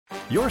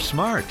You're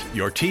smart.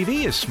 Your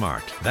TV is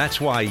smart.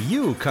 That's why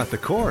you cut the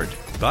cord.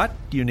 But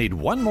you need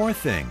one more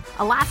thing.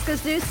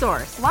 Alaska's news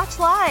source. Watch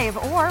live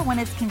or when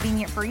it's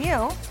convenient for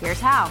you.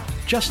 Here's how.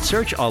 Just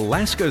search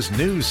Alaska's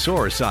news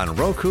source on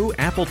Roku,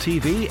 Apple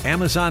TV,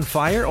 Amazon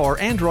Fire, or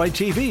Android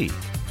TV.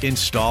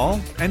 Install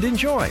and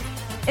enjoy.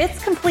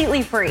 It's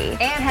completely free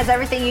and has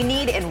everything you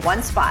need in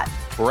one spot.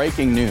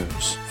 Breaking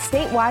news.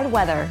 Statewide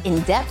weather.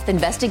 In-depth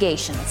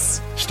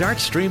investigations. Start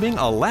streaming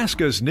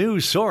Alaska's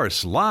news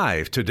source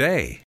live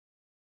today.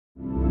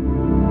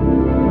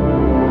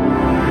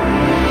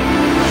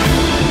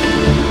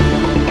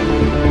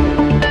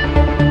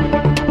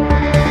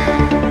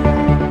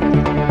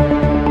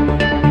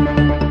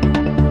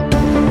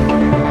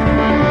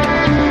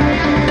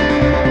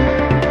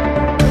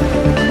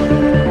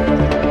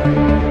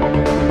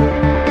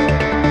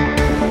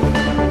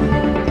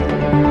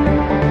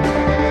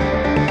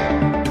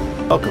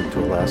 Welcome to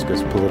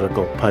Alaska's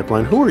Political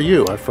Pipeline. Who are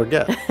you? I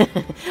forget.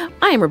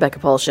 I am Rebecca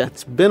Polsha.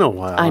 It's been a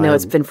while. I know,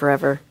 it's been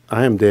forever.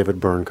 I am David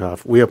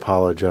Bernkoff. We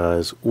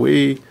apologize.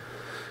 We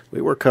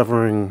were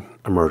covering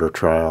a murder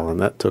trial, and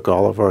that took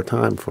all of our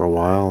time for a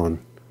while. And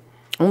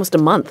Almost a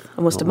month.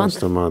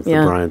 The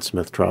Yeah. Brian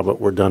Smith trial.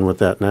 But we're done with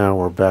that now.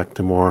 We're back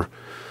to more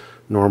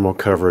normal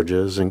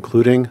coverages,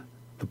 including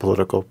the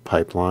Political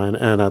Pipeline.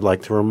 And I'd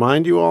like to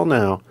remind you all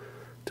now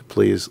to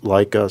please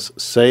like us,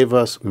 save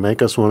us,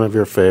 make us one of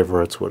your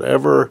favorites.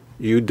 Whatever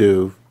you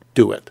do,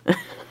 do it.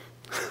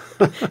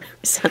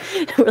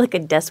 We're like a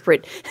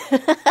desperate...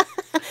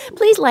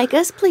 Please like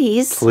us,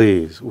 please.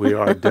 Please. We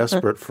are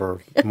desperate for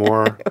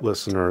more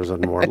listeners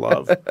and more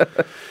love.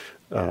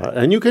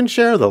 And you can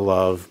share the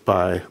love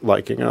by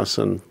liking us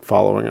and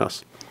following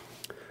us.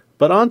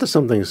 But on to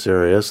something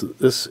serious.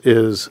 This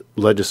is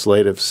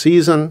legislative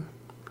season.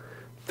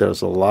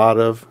 There's a lot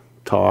of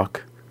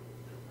talk.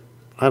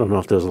 I don't know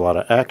if there's a lot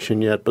of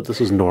action yet, but this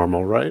is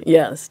normal, right?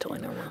 Yeah, it's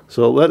totally normal.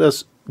 So let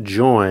us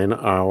join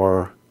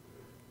our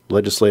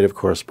legislative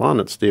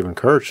correspondent, Stephen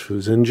Kirch,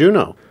 who's in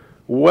Juneau.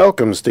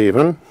 Welcome,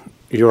 Stephen.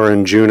 You're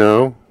in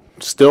Juneau,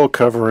 still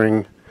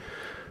covering,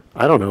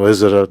 I don't know,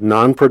 is it a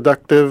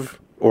non-productive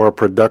or a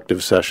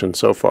productive session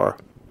so far?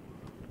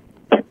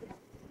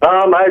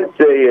 I'd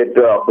say it's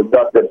a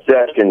productive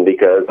session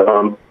because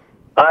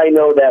I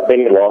know that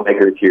many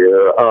lawmakers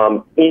here,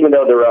 even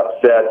though they're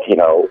upset,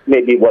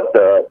 maybe what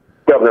the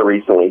governor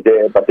recently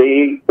did, but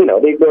they've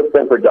both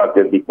been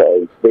productive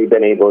because they've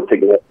been able to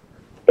get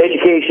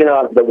education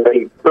out of the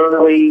way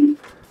early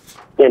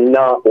and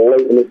not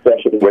late in the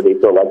session where they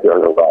feel like they're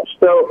in a rush.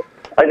 So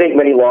I think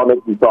many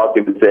lawmakers we talk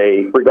to would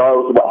say,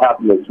 regardless of what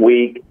happened this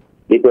week,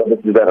 they feel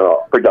this has been a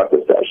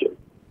productive session.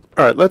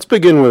 All right, let's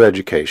begin with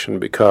education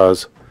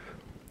because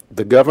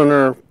the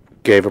governor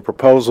gave a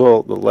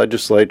proposal, the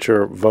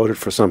legislature voted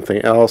for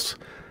something else.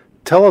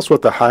 Tell us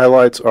what the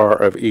highlights are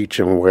of each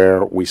and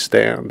where we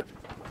stand.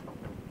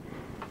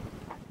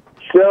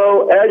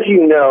 So, as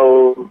you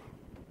know,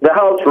 the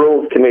House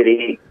Rules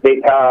Committee, they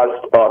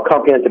passed a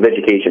comprehensive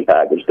education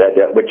package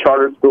that with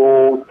charter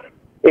schools,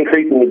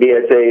 increasing the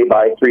BSA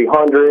by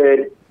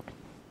 300,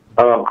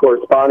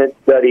 correspondence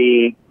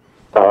study,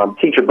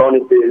 teacher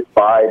bonuses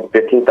by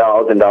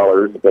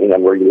 $15,000, depending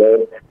on where you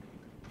live.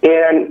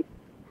 And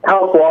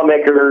House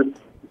lawmakers,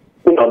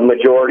 the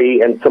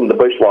majority and some of the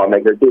Bush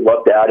lawmakers, they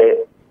looked at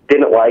it,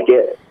 didn't like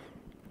it.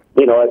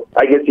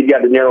 I guess you got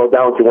to narrow it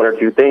down to one or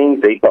two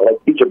things. They felt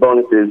like teacher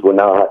bonuses would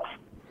not,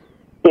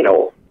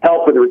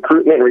 help with the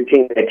recruitment and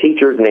retaining the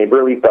teachers, and they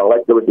really felt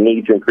like there was a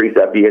need to increase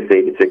that BSA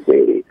to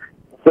 680.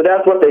 So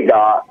that's what they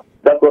got.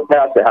 That's what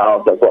passed the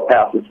House. That's what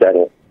passed the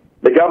Senate.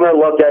 The governor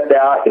looked at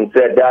that and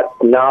said, that's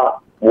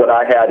not what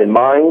I had in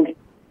mind.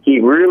 He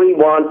really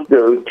wants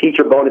those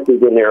teacher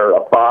bonuses in there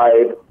of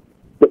 $5,000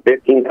 to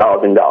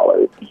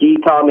 $15,000. He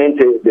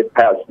commented this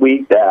past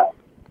week that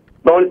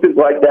bonuses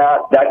like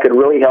that could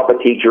really help a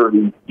teacher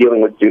who's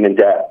dealing with student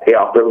debt, pay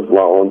off those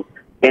loans.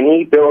 And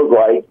he feels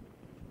like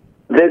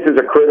this is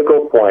a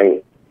critical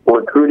point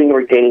for recruiting and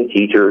retaining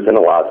teachers in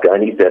Alaska.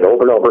 And he said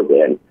over and over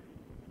again,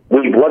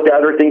 we've looked at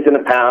other things in the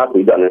past.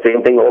 We've done the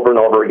same thing over and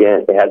over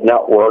again. It has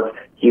not worked.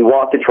 He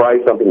wants to try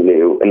something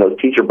new. And those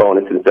teacher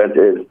bonus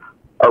incentives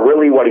are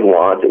really what he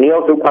wants. And he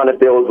also kind of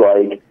feels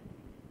like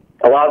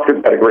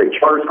Alaska's got a great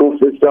charter school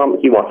system.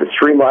 He wants to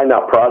streamline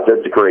that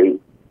process to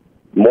create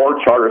more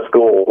charter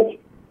schools.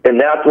 And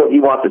that's what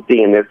he wants to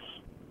see in this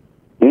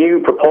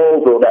new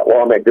proposal that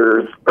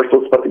lawmakers are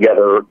supposed to put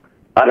together.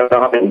 I don't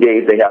know how many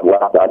days they have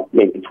left,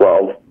 maybe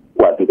 12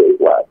 days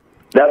left.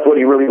 That's what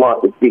he really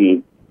wants to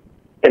see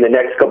in the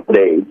next couple of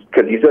days,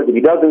 because he says if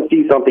he doesn't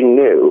see something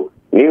new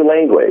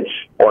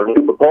language, or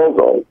new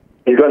proposal,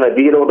 he's going to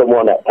veto the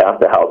one that passed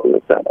the House and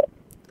the Senate.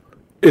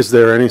 Is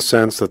there any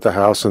sense that the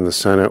House and the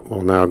Senate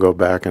will now go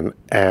back and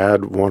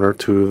add one or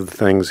two of the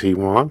things he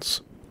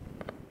wants?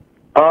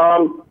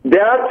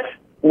 That's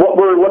what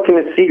we're looking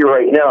to see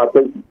right now.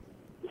 The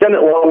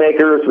Senate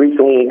lawmakers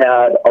recently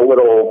had a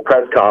little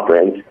press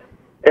conference,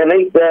 and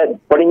they said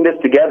putting this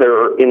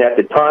together, and at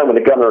the time when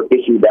the governor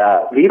issued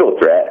that veto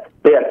threat,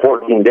 they had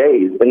 14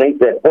 days, and they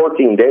said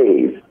 14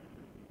 days.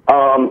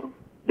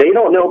 they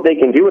don't know if they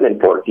can do it in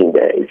 14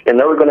 days. And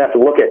they're going to have to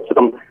look at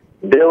some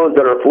bills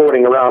that are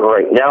floating around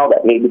right now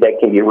that maybe that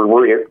can be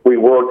reworked,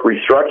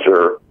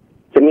 restructure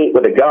to meet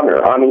with the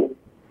governor. I mean,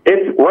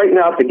 it's right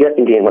now it's a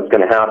guessing game what's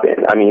going to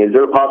happen. I mean, is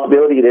there a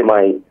possibility they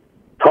might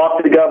talk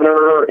to the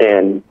governor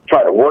and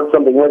try to work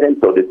something with him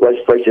so this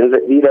legislation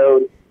isn't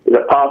vetoed? Is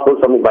it possible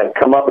something might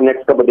come up in the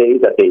next couple of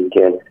days that they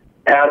can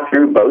pass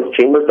through both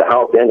chambers, the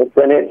House and the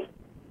Senate?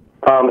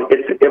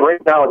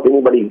 Right now, it's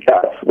anybody's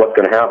guess what's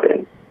going to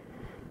happen.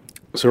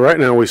 So right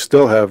now we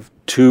still have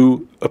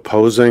two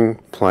opposing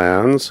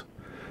plans.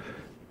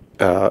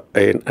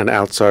 An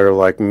outsider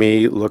like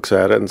me looks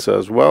at it and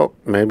says, well,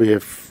 maybe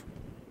if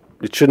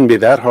it shouldn't be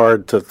that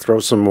hard to throw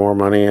some more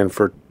money in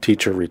for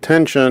teacher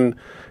retention,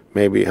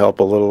 maybe help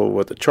a little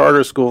with the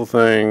charter school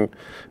thing,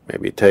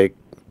 maybe take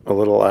a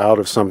little out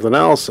of something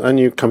else, and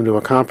you come to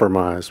a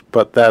compromise.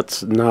 But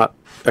that's not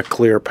a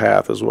clear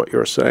path, is what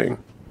you're saying.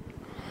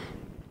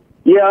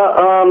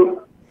 Yeah,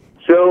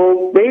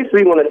 so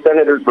basically when the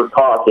senators were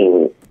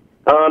talking,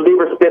 they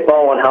were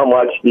spitballing how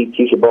much these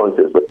teacher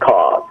bonuses would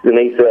cost. And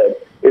they said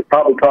it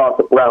probably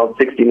costs around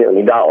 $60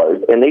 million.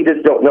 And they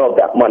just don't know if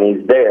that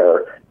money's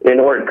there. In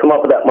order to come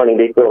up with that money,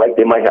 they feel like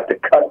they might have to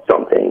cut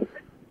something.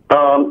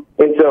 And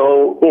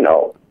so,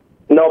 no,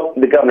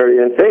 the governor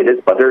didn't say this,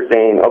 but they're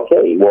saying,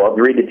 okay, well, if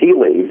you read the tea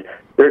leaves,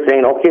 they're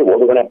saying, okay, well,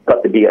 we're going to have to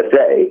cut the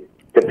BSA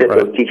to fit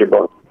those teacher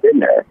bonuses in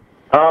there.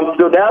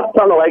 So that's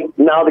kind of like,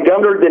 now the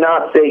governor did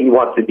not say he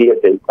wants the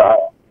BSA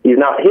cut. He's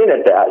not hinted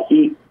at that.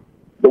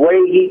 The way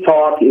he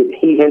talked,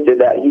 he hinted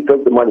that he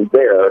thinks the money's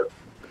there.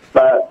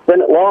 But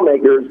Senate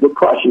lawmakers would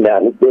question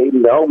that and say,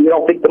 no, we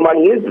don't think the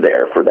money is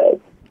there for that.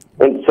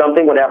 And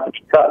something would have to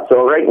be cut.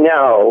 So right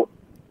now,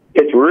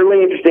 it's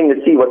really interesting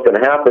to see what's going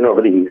to happen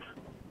over these,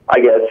 I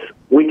guess,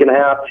 week and a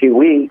half, 2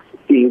 weeks,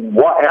 see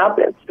what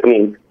happens. I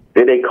mean,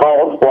 do they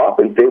call us bluff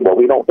and say, well,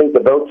 we don't think the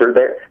votes are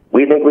there.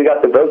 We think we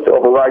got the votes to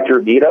override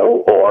your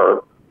veto,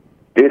 or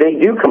do they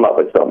do come up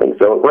with something?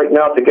 So right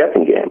now it's a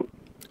guessing game.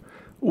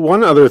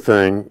 One other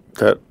thing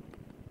that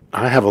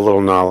I have a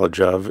little knowledge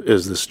of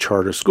is this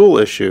charter school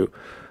issue.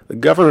 The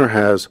governor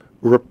has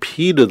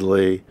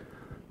repeatedly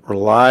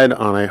relied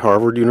on a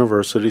Harvard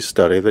University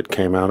study that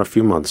came out a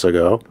few months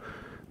ago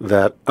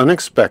that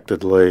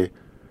unexpectedly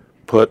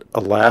put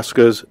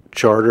Alaska's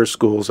charter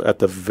schools at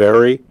the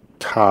very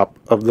top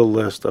of the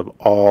list of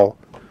all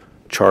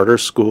charter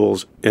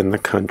schools in the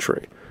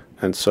country.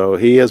 And so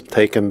he has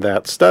taken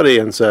that study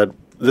and said,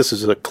 this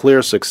is a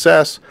clear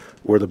success.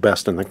 We're the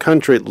best in the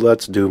country.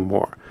 Let's do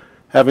more.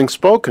 Having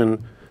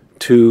spoken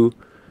to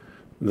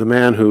the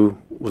man who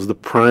was the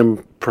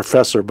prime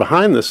professor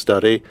behind this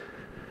study,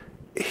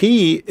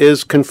 he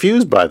is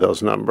confused by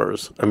those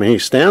numbers. I mean, he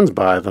stands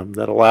by them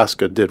that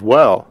Alaska did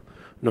well,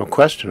 no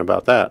question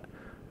about that.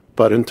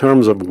 But in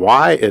terms of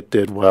why it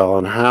did well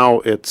and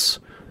how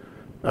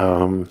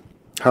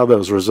how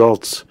those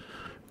results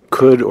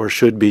could or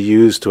should be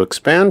used to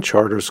expand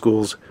charter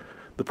schools,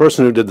 the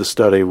person who did the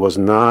study was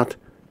not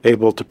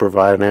able to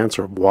provide an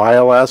answer of why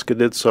Alaska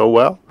did so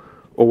well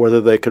or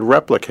whether they could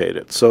replicate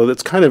it. So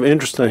it's kind of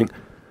interesting.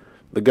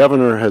 The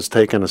governor has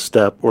taken a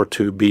step or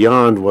two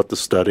beyond what the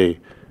study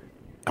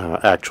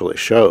actually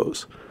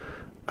shows.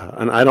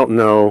 And I don't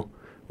know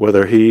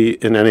whether he,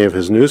 in any of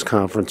his news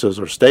conferences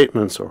or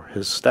statements, or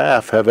his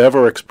staff have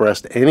ever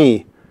expressed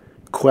any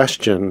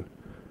question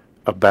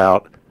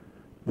about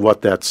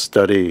what that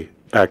study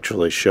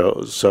actually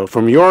shows. So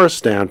from your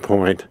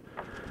standpoint,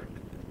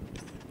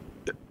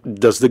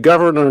 does the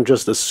governor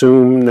just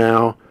assume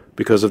now,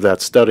 because of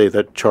that study,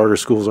 that charter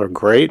schools are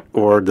great,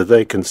 or do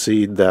they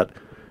concede that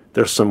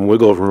there's some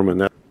wiggle room in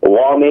that?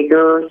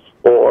 Lawmakers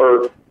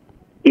or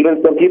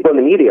even some people in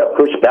the media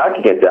push back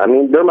against it. I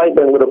mean, there might have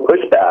been a little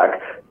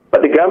pushback,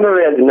 but the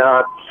governor has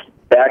not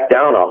backed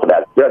down off of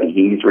that study.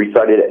 He's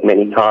recited it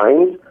many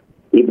times.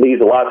 He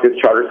believes Alaska's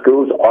charter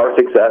schools are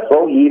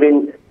successful.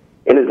 Even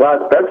in his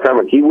last press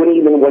conference, he went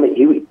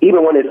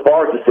as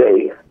far as to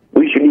say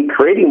we should be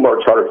creating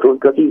more charter schools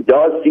because he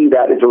does see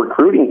that as a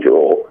recruiting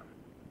tool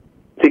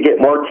to get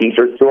more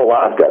teachers to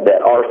Alaska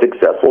that are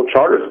successful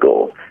charter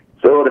schools.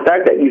 So the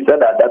fact that you said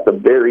that, that's a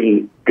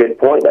very good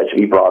point that should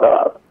be brought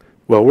up.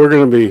 Well,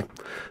 the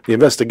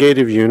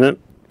investigative unit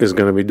is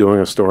going to be doing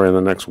a story in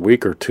the next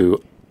week or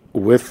two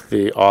with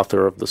the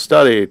author of the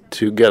study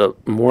to get a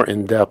more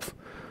in-depth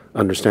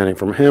understanding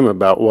from him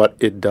about what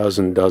it does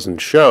and doesn't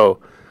show.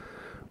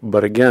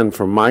 But again,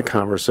 from my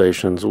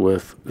conversations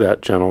with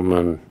that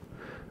gentleman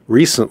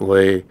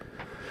recently,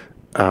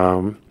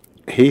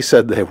 he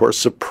said they were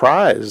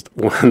surprised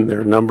when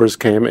their numbers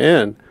came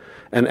in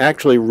and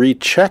actually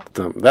rechecked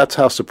them. That's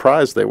how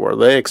surprised they were.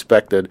 They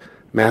expected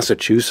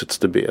Massachusetts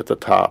to be at the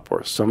top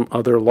or some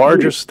other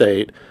larger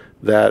state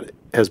that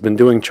has been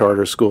doing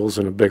charter schools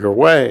in a bigger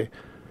way.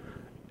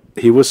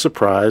 He was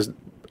surprised,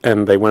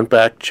 and they went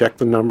back, checked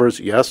the numbers.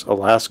 Yes,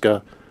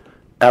 Alaska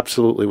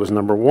absolutely was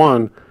number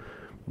one,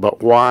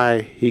 but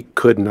why he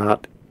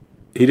didn't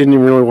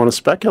even really want to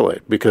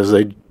speculate because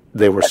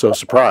they were so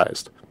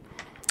surprised.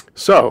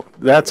 So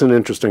that's an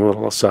interesting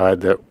little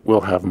aside that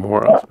we'll have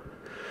more of.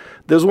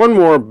 There's one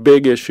more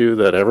big issue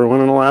that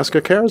everyone in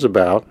Alaska cares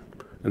about,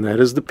 and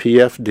that is the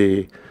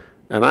PFD.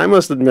 And I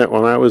must admit,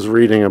 when I was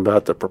reading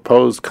about the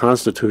proposed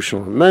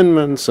constitutional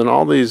amendments and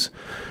all these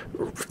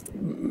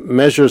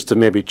measures to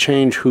maybe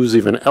change who's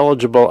even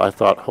eligible, I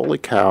thought, holy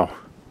cow,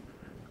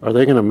 are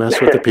they going to mess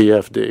with the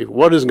PFD?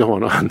 What is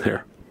going on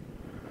there?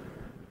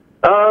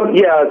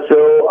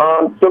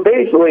 So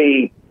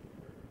basically,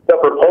 the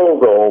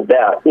proposal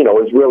that,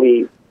 is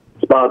really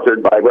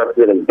sponsored by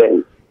Representative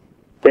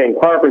Ben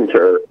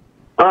Carpenter,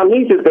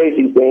 he's just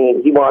basically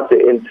saying he wants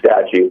it in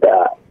statute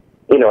that,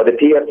 the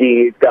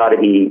PFD's got to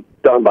be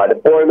done by the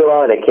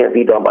formula and it can't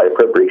be done by the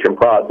appropriation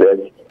process.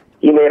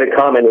 He made a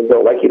comment as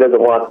though, he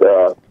doesn't want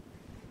the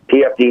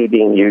PFD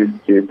being used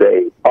to,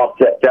 say,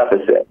 offset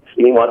deficits.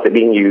 He wants it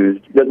being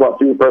used, doesn't want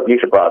through the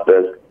appropriation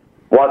process,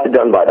 wants it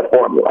done by the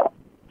formula.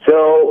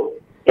 So,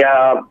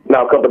 now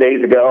a couple of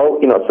days ago,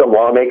 some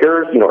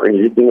lawmakers, are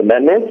introducing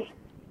amendments,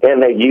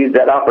 and they used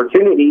that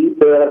opportunity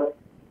to,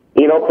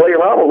 play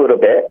around a little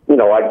bit.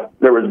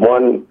 There was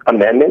one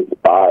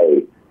amendment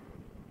by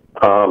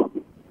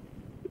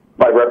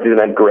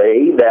Representative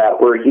Gray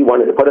where he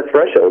wanted to put a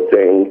threshold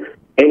saying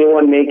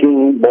anyone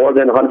making more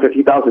than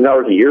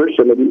 $150,000 a year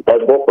should be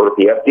eligible for a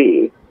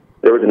PFD.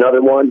 There was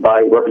another one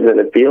by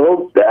Representative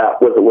Fields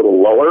that was a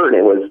little lower, and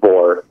it was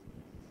for,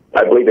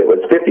 I believe it was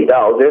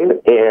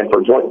 $50,000, and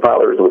for joint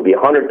filers it would be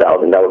 $100,000.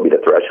 That would be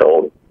the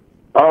threshold.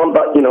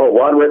 But a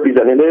lot of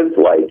representatives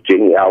like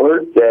Jamie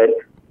Allard said,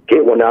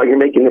 okay, well now you're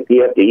making the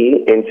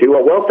PFD into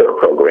a welfare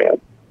program.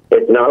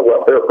 It's not a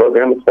welfare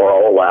program; it's for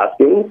all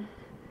Alaskans.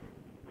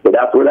 So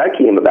that's where that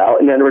came about.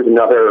 And then there was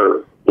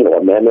another,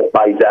 amendment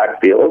by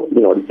Zach Fields,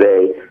 to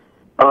say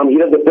he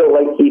doesn't feel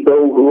like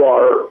people who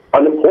are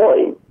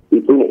unemployed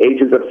between the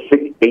ages of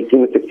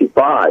 18 and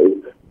 65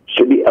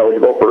 should be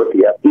eligible for a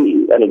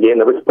PFD. And again,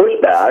 there was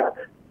pushback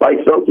by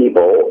some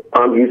people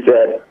who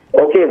said,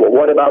 okay, well,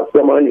 what about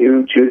someone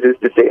who chooses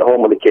to stay at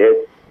home with a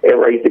kid and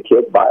raise the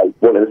kid by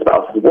one of the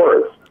spouses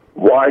works?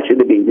 Why should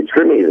it be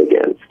discriminated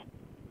against?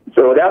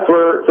 So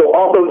so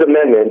all those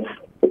amendments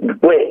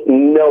went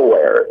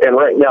nowhere. And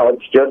right now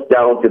it's just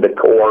down to the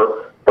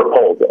core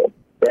proposal.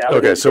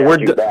 Okay, so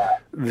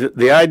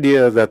the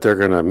idea that they're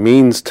going to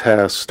means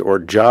test or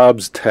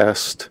jobs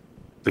test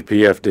the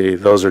PFD,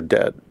 those are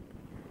dead.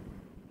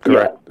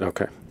 Correct? Yeah.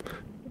 Okay.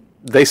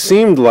 They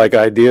seemed like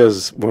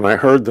ideas, when I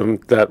heard them,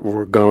 that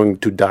were going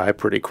to die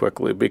pretty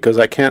quickly, because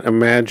I can't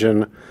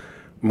imagine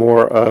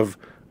more of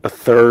a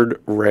third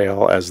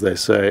rail, as they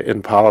say,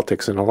 in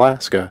politics in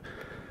Alaska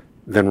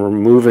than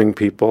removing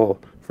people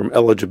from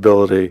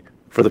eligibility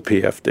for the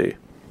PFD.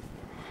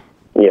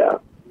 Yeah.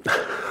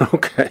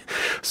 Okay.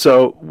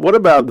 So what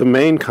about the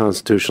main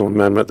constitutional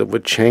amendment that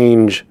would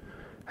change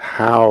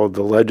how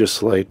the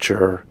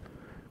legislature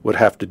would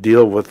have to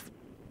deal with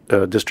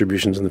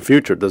distributions in the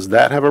future? Does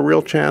that have a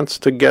real chance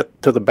to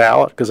get to the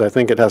ballot? Because I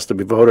think it has to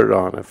be voted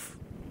on if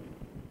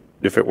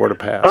it were to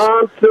pass.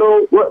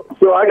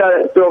 So I got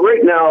it. So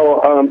right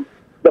now,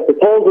 the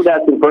proposal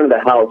that's in front of the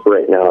House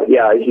right now,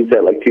 yeah, as you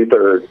said, like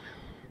 2/3.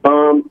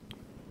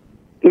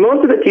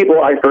 Most of the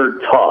people I've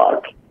heard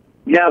talk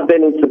have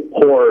been in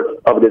support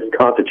of this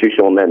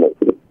constitutional amendment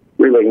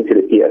relating to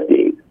the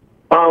PFD.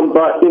 But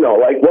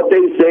what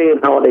they say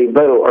and how they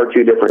vote are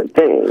two different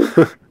things.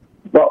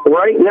 But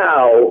right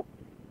now,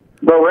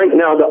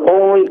 the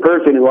only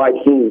person who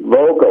I've seen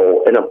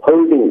vocal in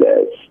opposing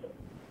this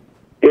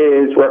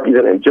is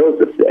Representative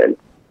Josephson.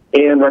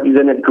 And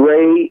Representative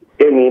Gray,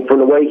 from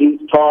the way he's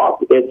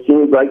talked, it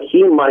seems like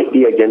he might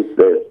be against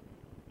this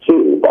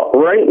too. But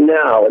right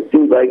now, it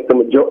seems like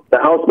the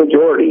House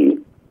majority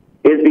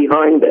is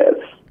behind this.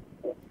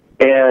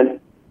 And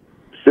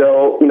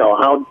so,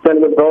 how the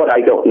Senate would vote,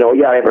 I don't know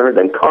yet. I haven't heard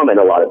them comment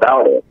a lot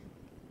about it.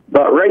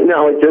 But right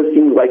now, it just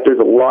seems like there's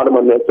a lot of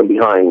momentum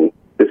behind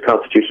this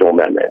constitutional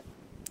amendment.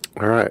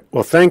 All right.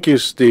 Well, thank you,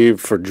 Steve,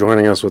 for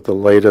joining us with the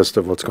latest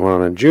of what's going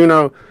on in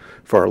Juneau.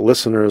 For our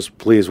listeners,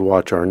 please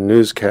watch our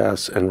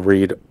newscasts and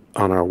read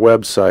on our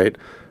website,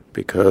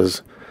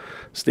 because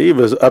Steve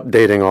is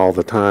updating all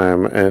the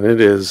time, and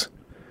it is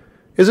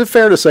it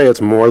fair to say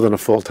it's more than a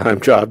full-time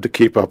job to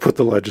keep up with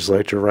the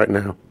legislature right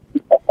now?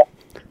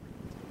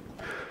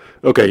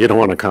 Okay, you don't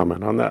want to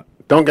comment on that.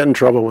 Don't get in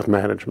trouble with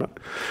management.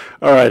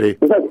 All righty.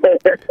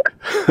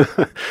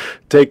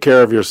 Take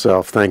care of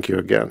yourself. Thank you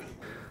again.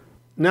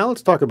 Now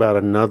let's talk about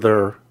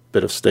another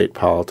bit of state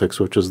politics,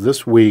 which is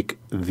this week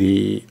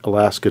the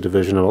Alaska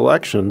Division of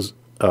Elections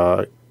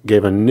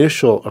gave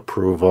initial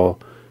approval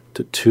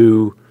to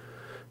 2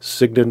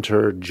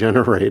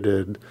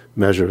 signature-generated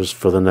measures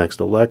for the next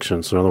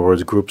election. So in other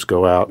words, groups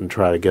go out and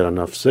try to get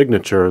enough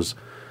signatures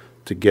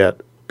to get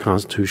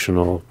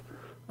constitutional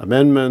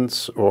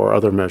amendments or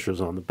other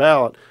measures on the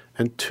ballot,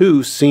 and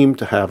 2 seem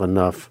to have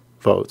enough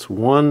votes.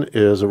 One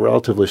is a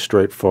relatively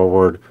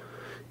straightforward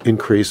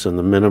increase in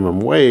the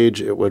minimum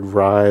wage. It would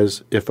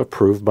rise, if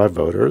approved by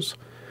voters,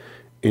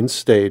 in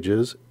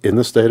stages in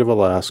the state of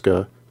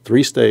Alaska,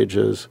 3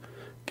 stages,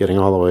 getting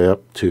all the way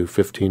up to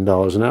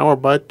 $15 an hour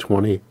by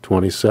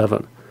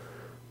 2027.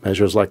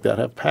 Measures like that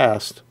have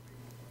passed.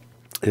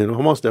 in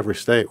almost every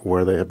state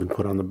where they have been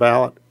put on the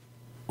ballot.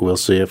 We'll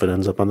see if it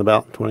ends up on the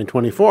ballot in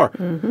 2024.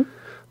 Mm-hmm.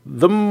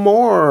 The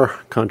more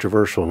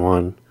controversial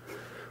one,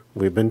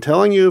 we've been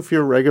telling you, if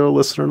you're a regular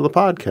listener to the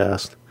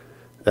podcast,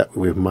 that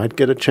we might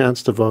get a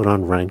chance to vote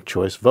on ranked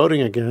choice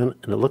voting again,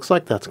 and it looks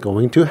like that's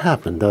going to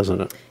happen, doesn't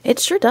it? It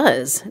sure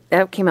does.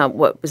 That came out,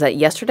 what, was that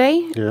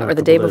yesterday? Yeah, or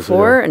the day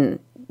before? Ago. And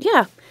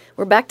yeah,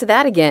 we're back to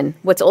that again.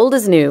 What's old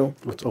is new.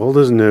 What's old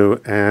is new,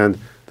 and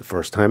the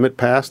first time it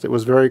passed, it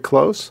was very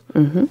close.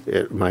 Mm-hmm.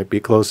 It might be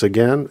close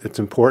again. It's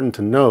important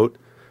to note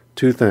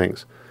two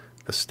things.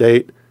 The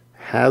state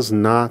has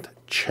not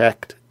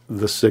checked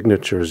the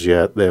signatures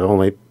yet. They've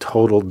only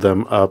totaled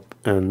them up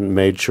and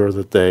made sure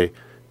that they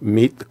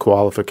meet the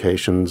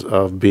qualifications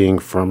of being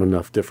from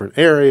enough different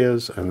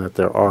areas and that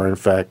there are, in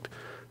fact,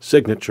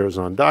 signatures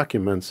on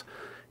documents.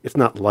 It's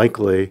not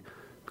likely,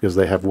 because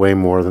they have way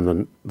more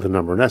than the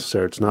number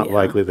necessary, it's not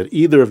likely that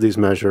either of these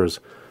measures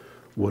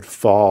would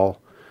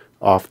fall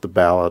off the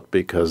ballot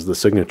because the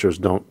signatures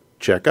don't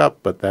check up,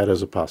 but that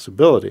is a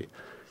possibility.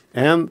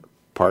 And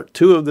part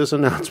two of this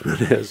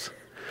announcement is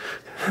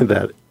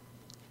that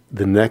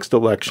the next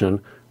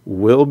election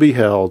will be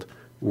held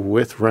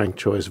with ranked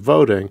choice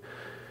voting.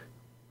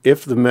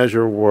 If the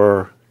measure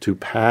were to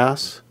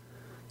pass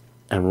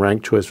and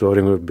ranked choice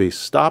voting would be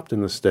stopped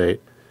in the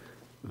state,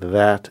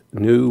 that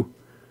new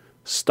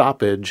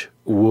stoppage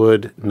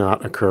would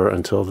not occur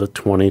until the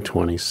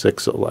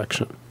 2026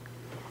 election.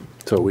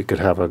 So we could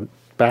have a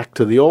back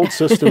to the old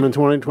system in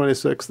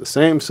 2026, the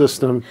same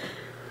system.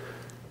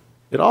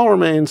 It all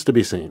remains to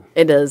be seen.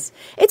 It is.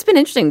 It's been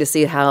interesting to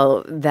see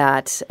how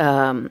that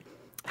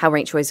how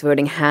ranked choice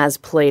voting has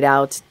played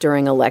out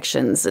during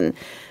elections, and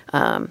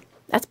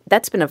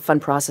that's been a fun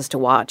process to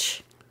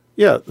watch.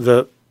 Yeah,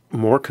 the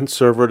more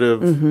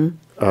conservative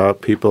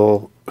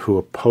people who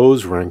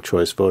oppose ranked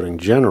choice voting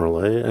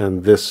generally,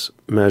 and this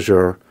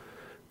measure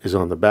is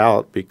on the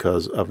ballot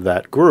because of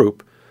that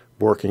group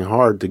working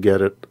hard to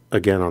get it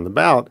again on the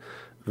ballot,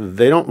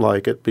 they don't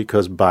like it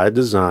because by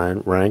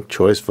design, ranked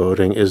choice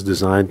voting is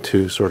designed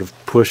to sort of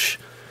push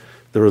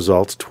the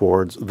results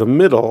towards the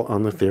middle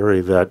on the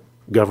theory that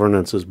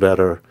governance is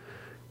better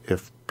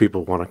if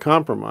people want to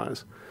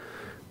compromise.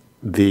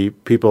 The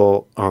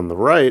people on the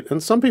right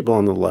and some people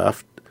on the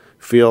left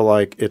feel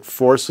like it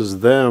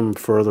forces them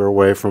further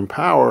away from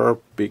power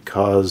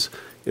because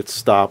it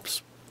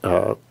stops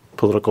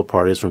political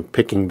parties from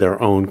picking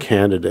their own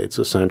candidates,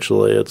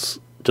 essentially. It's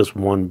just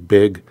one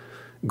big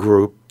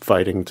group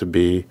fighting to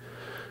be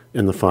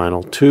in the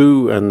final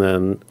two and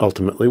then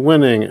ultimately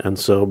winning. And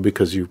so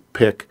because you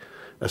pick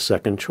a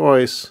second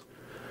choice,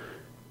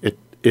 it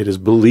is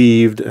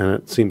believed, and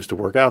it seems to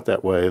work out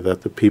that way,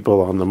 that the people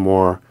on the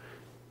more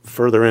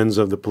further ends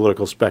of the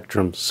political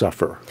spectrum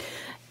suffer.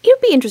 It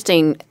would be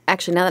interesting,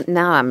 actually,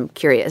 now I'm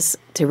curious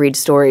to read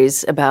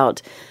stories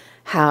about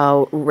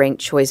how ranked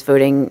choice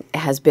voting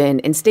has been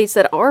in states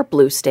that are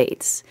blue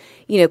states.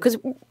 You know, because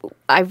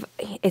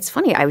it's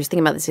funny, I was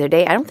thinking about this the other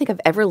day. I don't think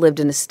I've ever lived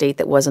in a state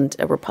that wasn't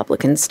a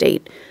Republican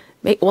state.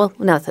 Well,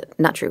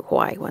 not true,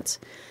 Hawaii once.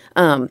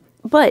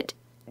 But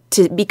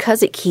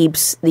because it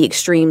keeps the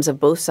extremes of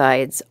both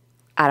sides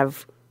out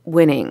of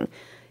winning,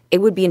 it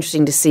would be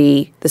interesting to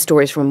see the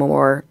stories from a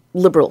more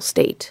liberal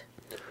state.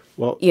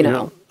 Well, you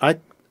know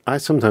I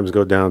sometimes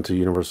go down to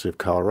University of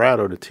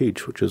Colorado to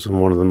teach, which is in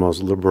one of the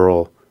most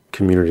liberal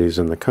communities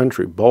in the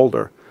country,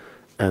 Boulder,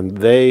 and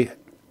their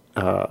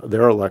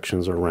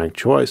elections are ranked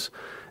choice.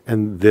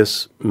 And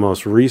this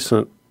most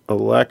recent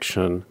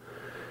election,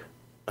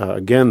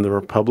 again, the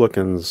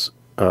Republicans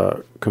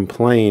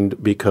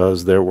complained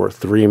because there were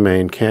three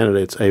main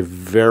candidates, a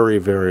very,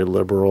 very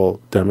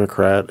liberal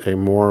Democrat, a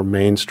more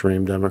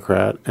mainstream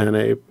Democrat, and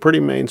a pretty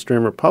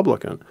mainstream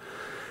Republican.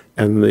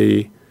 And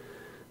the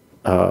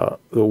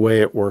way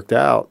it worked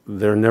out,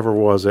 there never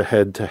was a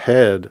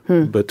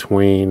head-to-head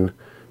between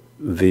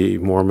the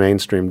more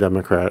mainstream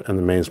Democrat and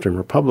the mainstream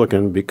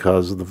Republican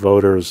because the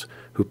voters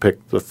who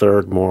picked the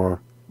third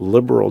more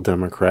liberal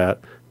Democrat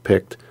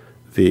picked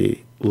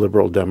the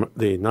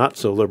not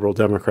so liberal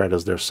Democrat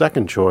as their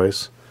second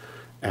choice,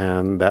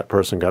 and that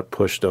person got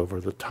pushed over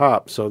the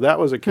top. So that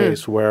was a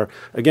case where,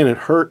 again, it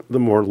hurt the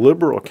more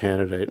liberal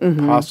candidate,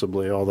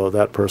 possibly, although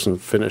that person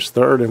finished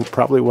third and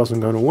probably wasn't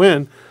going to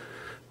win.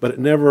 But it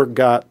never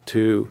got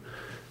to,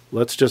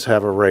 let's just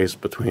have a race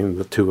between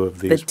the two of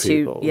these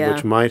people,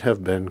 which might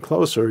have been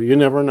closer. You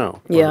never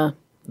know. Yeah.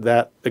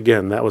 That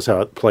was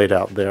how it played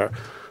out there.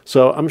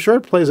 So I'm sure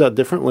it plays out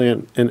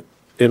differently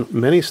in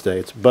many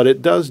states, but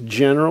it does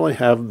generally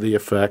have the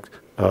effect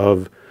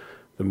of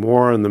the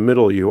more in the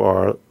middle you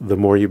are, the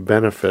more you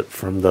benefit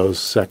from those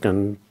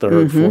second,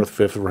 third, fourth,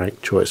 fifth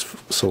ranked choice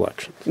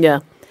selections. Yeah.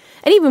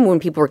 And even when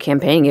people were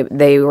campaigning,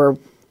 they were,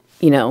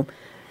 you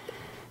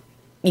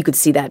could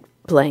see that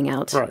playing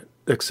out. Right.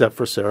 Except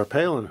for Sarah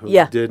Palin, who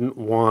didn't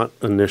want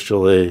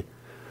initially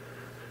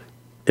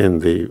in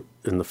the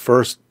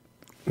first,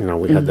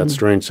 we had that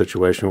strange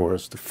situation where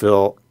it's to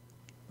fill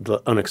the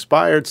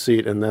unexpired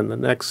seat and then the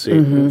next seat.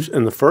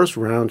 In the first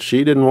round,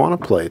 she didn't want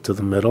to play to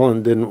the middle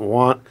and didn't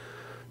want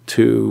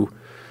to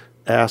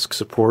ask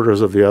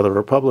supporters of the other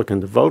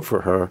Republican to vote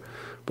for her.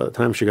 By the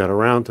time she got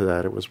around to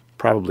that, it was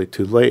probably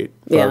too late.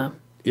 But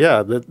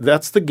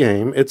that's the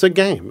game. It's a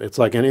game. It's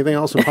like anything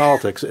else in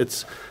politics.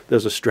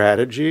 There's a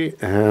strategy,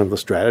 and the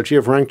strategy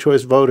of ranked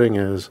choice voting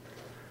is,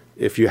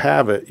 if you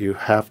have it, you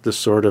have to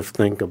sort of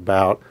think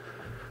about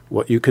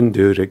what you can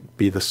do to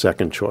be the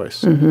second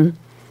choice. Mm-hmm.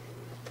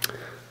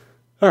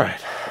 All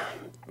right.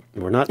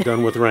 We're not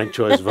done with ranked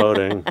choice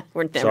voting.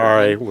 We're never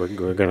Sorry. done.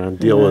 We're going to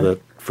deal with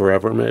it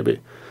forever, maybe.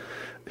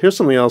 Here's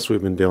something else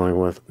we've been dealing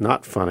with.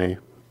 Not funny.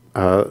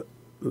 The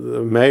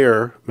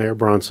Mayor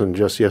Bronson,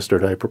 just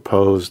yesterday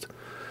proposed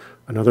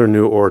another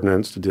new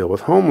ordinance to deal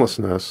with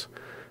homelessness.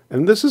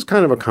 And this is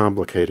kind of a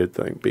complicated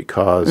thing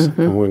because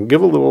I'm going to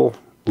give a little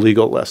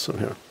legal lesson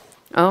here.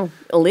 Oh,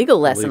 a legal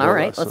lesson. Legal All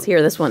right, lesson. let's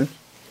hear this one.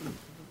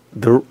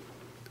 The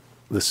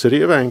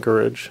city of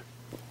Anchorage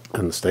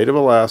and the state of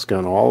Alaska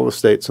and all the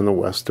states in the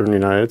western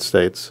United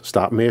States,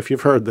 stop me if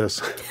you've heard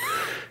this,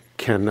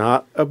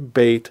 cannot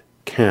abate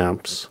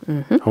camps,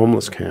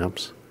 homeless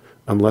camps,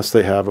 unless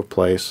they have a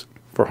place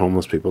for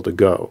homeless people to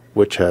go,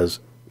 which has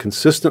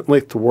consistently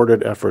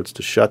thwarted efforts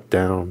to shut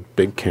down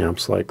big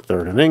camps like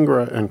 3rd and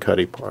Ingra and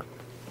Cuddy Park.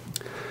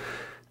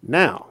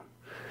 Now,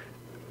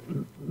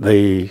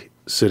 the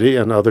city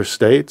and other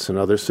states and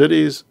other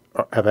cities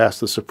have asked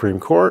the Supreme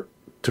Court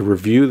to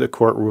review the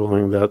court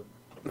ruling that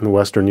in the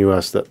western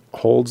U.S. that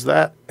holds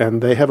that,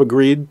 and they have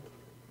agreed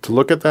to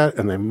look at that,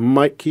 and they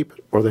might keep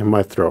it or they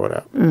might throw it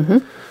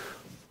out.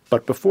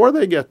 But before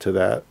they get to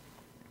that,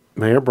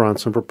 Mayor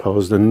Bronson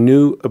proposed a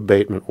new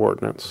abatement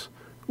ordinance,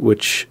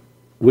 which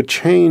would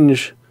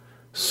change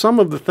some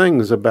of the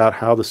things about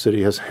how the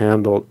city has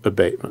handled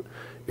abatement.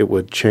 It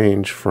would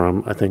change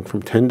from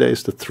 10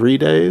 days to 3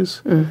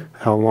 days,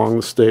 how long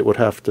the city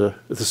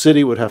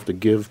would have to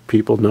give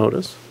people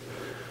notice.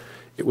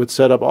 It would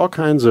set up all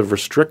kinds of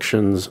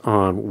restrictions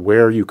on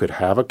where you could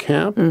have a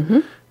camp.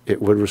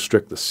 It would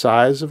restrict the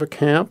size of a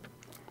camp.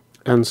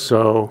 And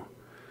so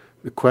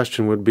the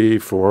question would be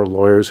for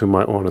lawyers who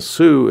might want to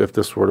sue if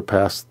this were to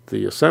pass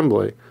the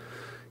assembly,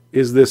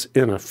 is this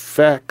in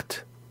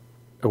effect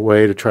a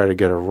way to try to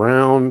get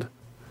around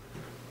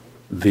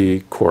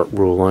the court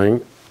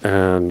ruling,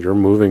 and you're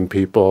moving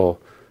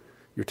people,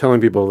 you're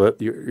telling people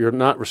that you're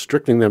not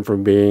restricting them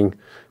from being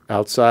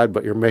outside,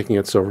 but you're making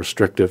it so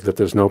restrictive that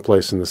there's no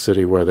place in the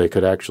city where they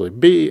could actually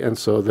be, and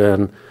so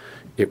then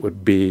it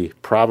would be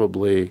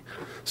probably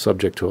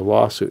subject to a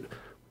lawsuit.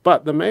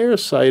 But the mayor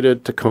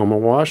cited Tacoma,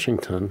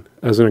 Washington,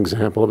 as an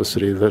example of a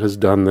city that has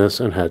done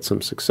this and had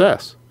some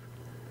success.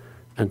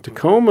 And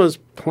Tacoma's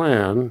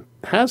plan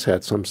has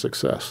had some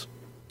success.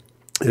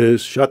 It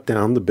is shut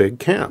down the big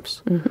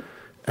camps.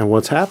 And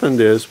what's happened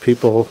is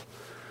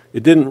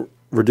it didn't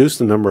reduce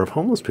the number of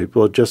homeless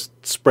people, it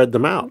just spread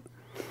them out.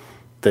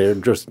 They're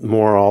just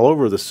more all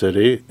over the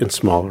city in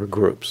smaller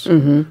groups.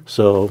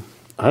 So,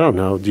 I don't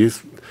know,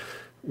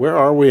 where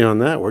are we on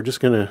that? We're just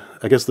going to,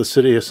 I guess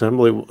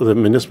the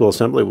municipal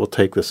assembly will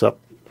take this up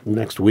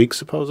next week,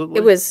 supposedly?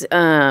 It was,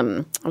 I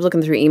was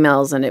looking through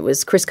emails, and it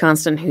was Chris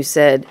Constant who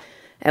said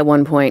at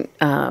one point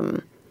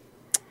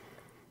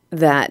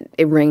that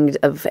it ringed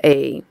of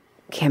a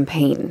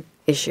campaign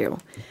issue.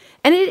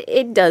 And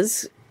it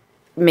does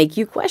make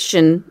you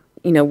question,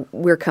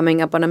 we're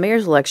coming up on a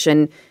mayor's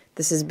election.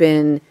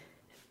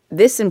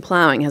 This and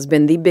plowing has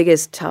been the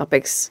biggest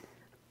topics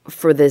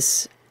for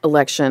this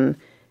election.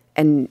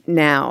 And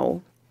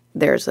now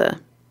there's a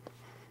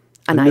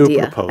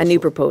new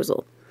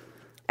proposal.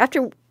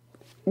 After,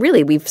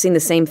 really, we've seen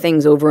the same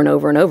things over and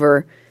over and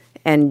over,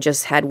 and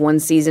just had one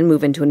season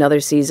move into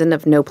another season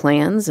of no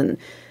plans and,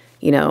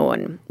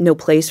 and no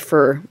place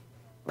for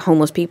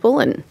homeless people.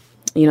 And,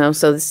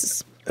 so this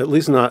is... At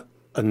least not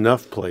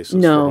enough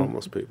places for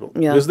homeless people.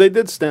 Yeah. Because they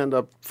did stand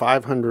up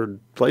 500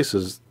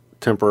 places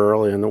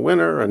temporarily in the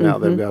winter, and now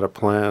they've got a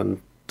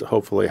plan to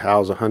hopefully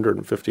house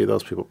 150 of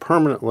those people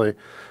permanently.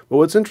 But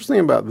what's interesting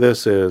about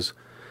this is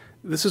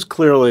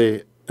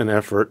clearly an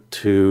effort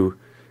to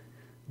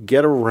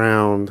get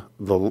around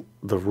the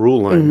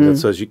ruling that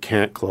says you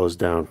can't close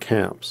down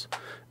camps.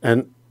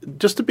 And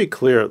just to be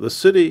clear,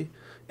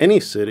 any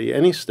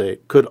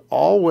state could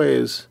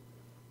always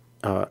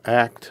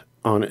act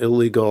on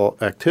illegal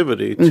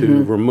activity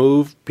to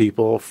remove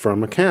people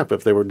from a camp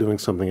if they were doing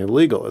something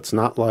illegal. It's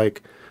not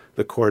like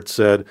the court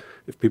said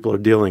if people are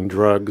dealing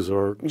drugs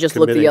or just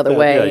look the other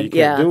way. You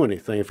can't do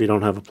anything if you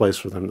don't have a place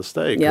for them to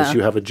stay because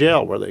you have a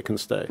jail where they can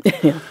stay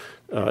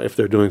if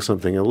they're doing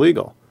something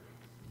illegal.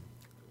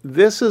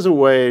 This is a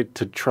way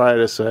to try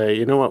to say,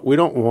 you know what, we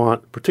don't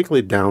want,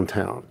 particularly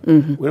downtown,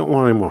 we don't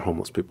want any more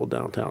homeless people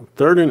downtown.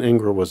 3rd and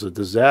Ingra was a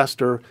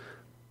disaster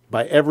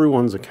by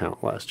everyone's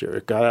account last year.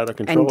 It got out of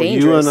control. And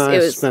dangerous. You and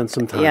I spent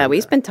some time Yeah, we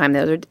spent time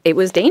there. It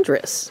was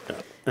dangerous. Yeah.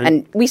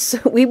 And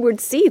we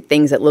would see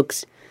things that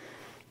looked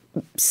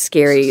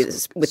scary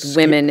with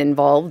women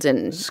involved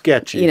and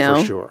sketchy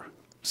for sure.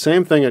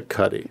 Same thing at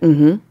Cuddy.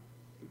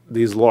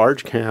 These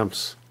large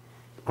camps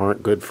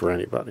aren't good for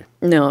anybody.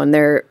 No, and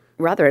they're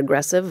rather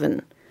aggressive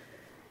and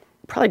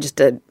probably just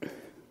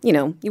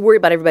you worry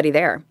about everybody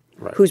there,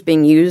 who's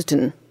being used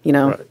and.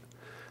 Right.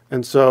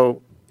 And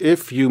so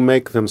if you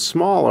make them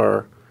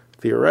smaller,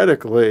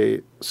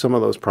 theoretically, some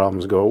of those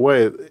problems go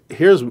away.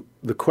 Here's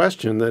the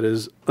question that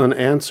is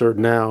unanswered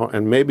now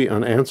and maybe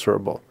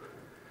unanswerable.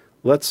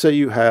 Let's say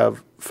you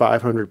have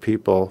 500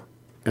 people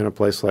in a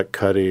place like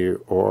Cuddy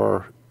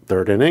or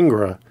 3rd and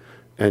Ingra,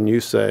 and you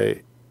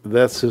say,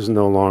 this is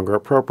no longer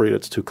appropriate.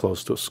 It's too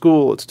close to a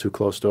school. It's too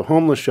close to a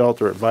homeless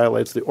shelter. It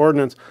violates the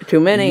ordinance. Too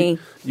many.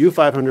 You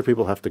 500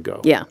 people have to go.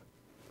 Yeah.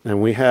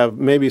 And we have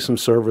maybe some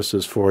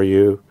services for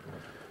you.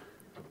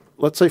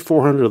 Let's say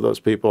 400 of those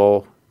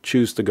people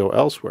choose to go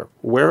elsewhere.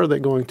 Where are they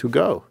going to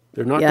go?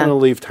 They're not going to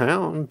leave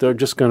town. They're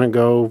just going to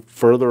go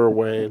further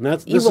away.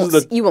 And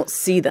you won't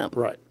see them.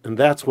 Right. And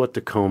that's what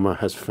Tacoma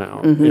has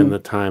found in the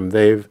time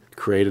they've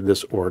created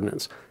this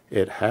ordinance.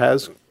 It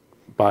has,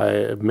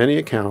 by many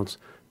accounts,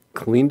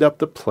 cleaned up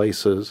the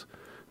places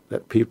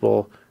that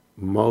people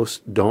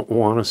most don't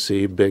want to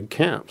see big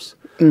camps.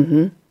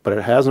 Mm-hmm. But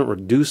it hasn't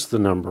reduced the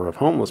number of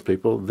homeless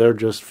people. They're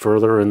just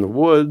further in the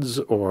woods,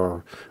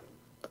 or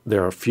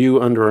there are a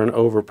few under an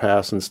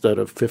overpass instead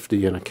of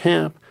 50 in a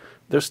camp.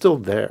 They're still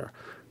there.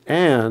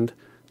 And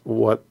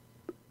what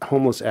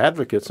homeless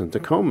advocates in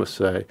Tacoma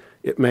say,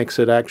 it makes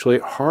it actually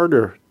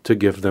harder to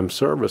give them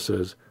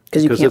services.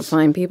 Because you can't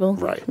find people?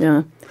 Right.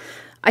 Yeah.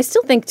 I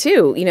still think,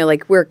 too,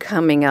 like we're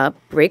coming up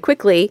very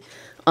quickly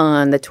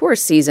on the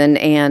tourist season,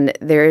 and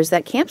there's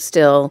that camp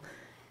still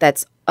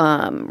that's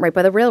right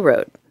by the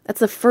railroad. That's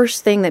the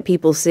first thing that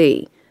people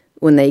see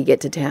when they get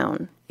to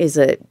town is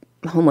a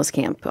homeless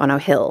camp on a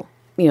hill,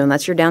 and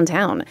that's your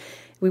downtown.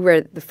 We were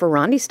at the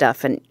Ferrandi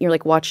stuff, and you're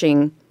like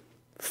watching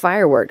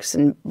fireworks,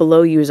 and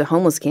below you is a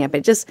homeless camp.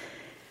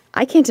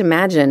 I can't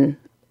imagine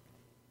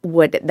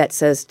what that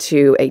says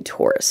to a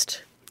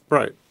tourist.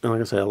 Right. And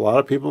like I say, a lot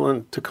of people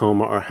in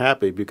Tacoma are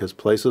happy because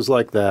places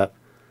like that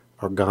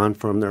are gone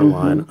from their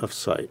line of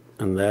sight.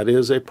 And that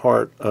is a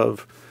part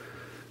of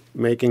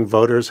making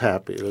voters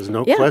happy. There's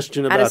no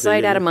question about it. Out of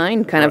sight, out of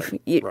mind kind of.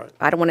 Right.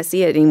 I don't want to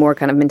see it anymore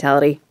kind of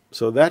mentality.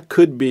 So that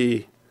could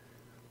be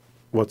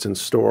what's in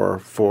store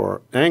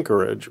for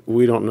Anchorage.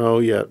 We don't know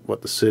yet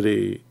what the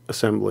city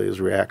assembly's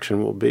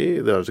reaction will be.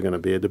 There's going to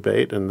be a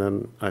debate, and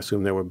then I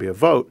assume there will be a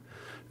vote,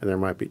 and there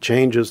might be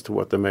changes to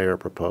what the mayor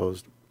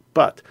proposed.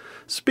 But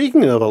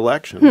speaking of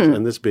elections,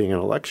 and this being an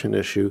election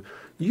issue,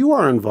 you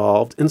are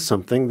involved in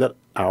something that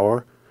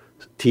our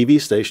TV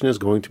station is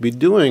going to be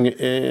doing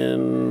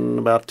in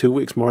about 2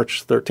 weeks,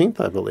 March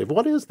 13th, I believe.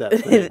 What is that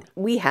thing?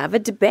 We have a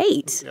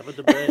debate. We have a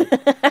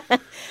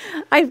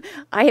debate.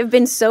 I have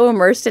been so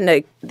immersed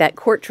in that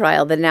court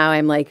trial that now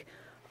I'm like,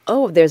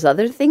 oh, there's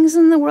other things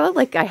in the world?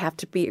 Like I have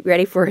to be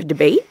ready for a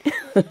debate?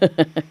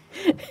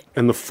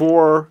 And the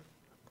 4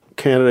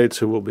 candidates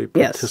who will be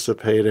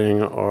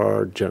participating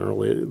are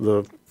generally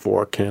the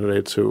 4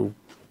 candidates who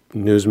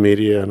news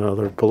media and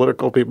other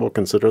political people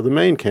consider the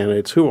main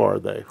candidates. Who are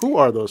they? Who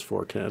are those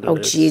 4 candidates? Oh,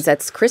 geez,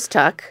 that's Chris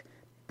Tuck,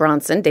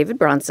 David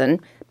Bronson,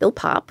 Bill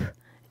Popp,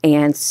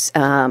 and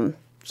Suzanne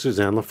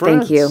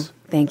LaFrance.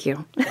 Thank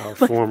you. Our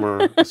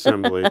former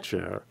assembly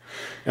chair.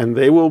 And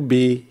they will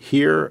be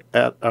here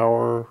at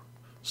our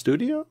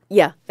studio?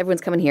 Yeah,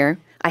 everyone's coming here.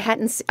 I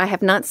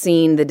have not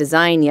seen the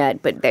design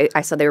yet, but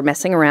I saw they were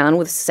messing around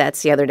with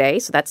sets the other day,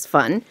 so that's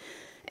fun.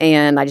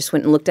 And I just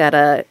went and looked at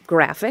a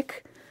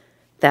graphic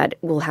that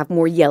will have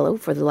more yellow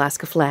for the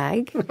Alaska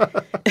flag.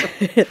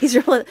 These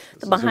are all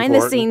the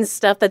behind-the-scenes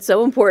stuff that's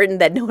so important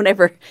that no one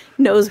ever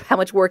knows how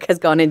much work has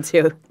gone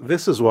into.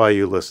 This is why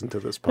you listen to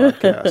this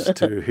podcast,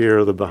 to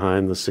hear the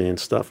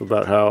behind-the-scenes stuff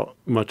about how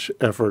much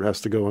effort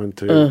has to go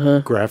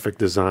into graphic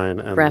design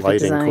and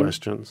lighting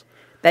questions.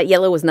 That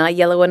yellow was not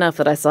yellow enough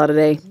that I saw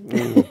today.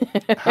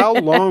 How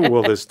long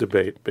will this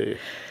debate be?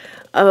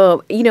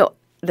 Oh,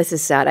 this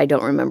is sad. I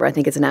don't remember. I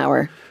think it's an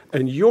hour.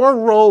 And your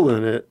role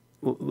in it,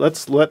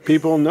 let's let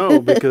people know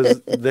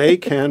because they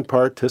can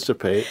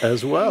participate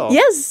as well.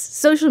 Yes,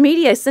 social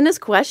media. Send us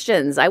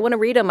questions. I want to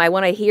read them. I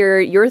want to hear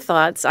your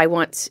thoughts. I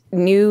want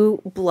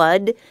new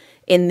blood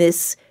in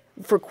this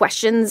for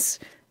questions.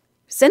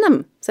 Send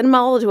them. Send them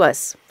all to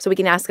us so we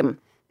can ask them.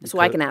 So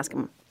I can ask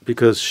them.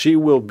 Because she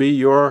will be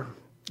your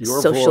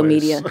social voice.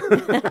 Media.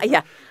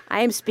 Yeah,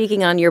 I am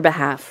speaking on your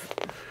behalf.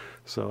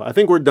 So I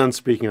think we're done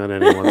speaking on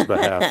anyone's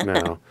behalf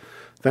now.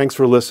 Thanks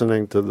for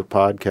listening to the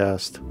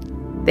podcast.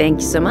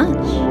 Thank you so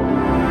much.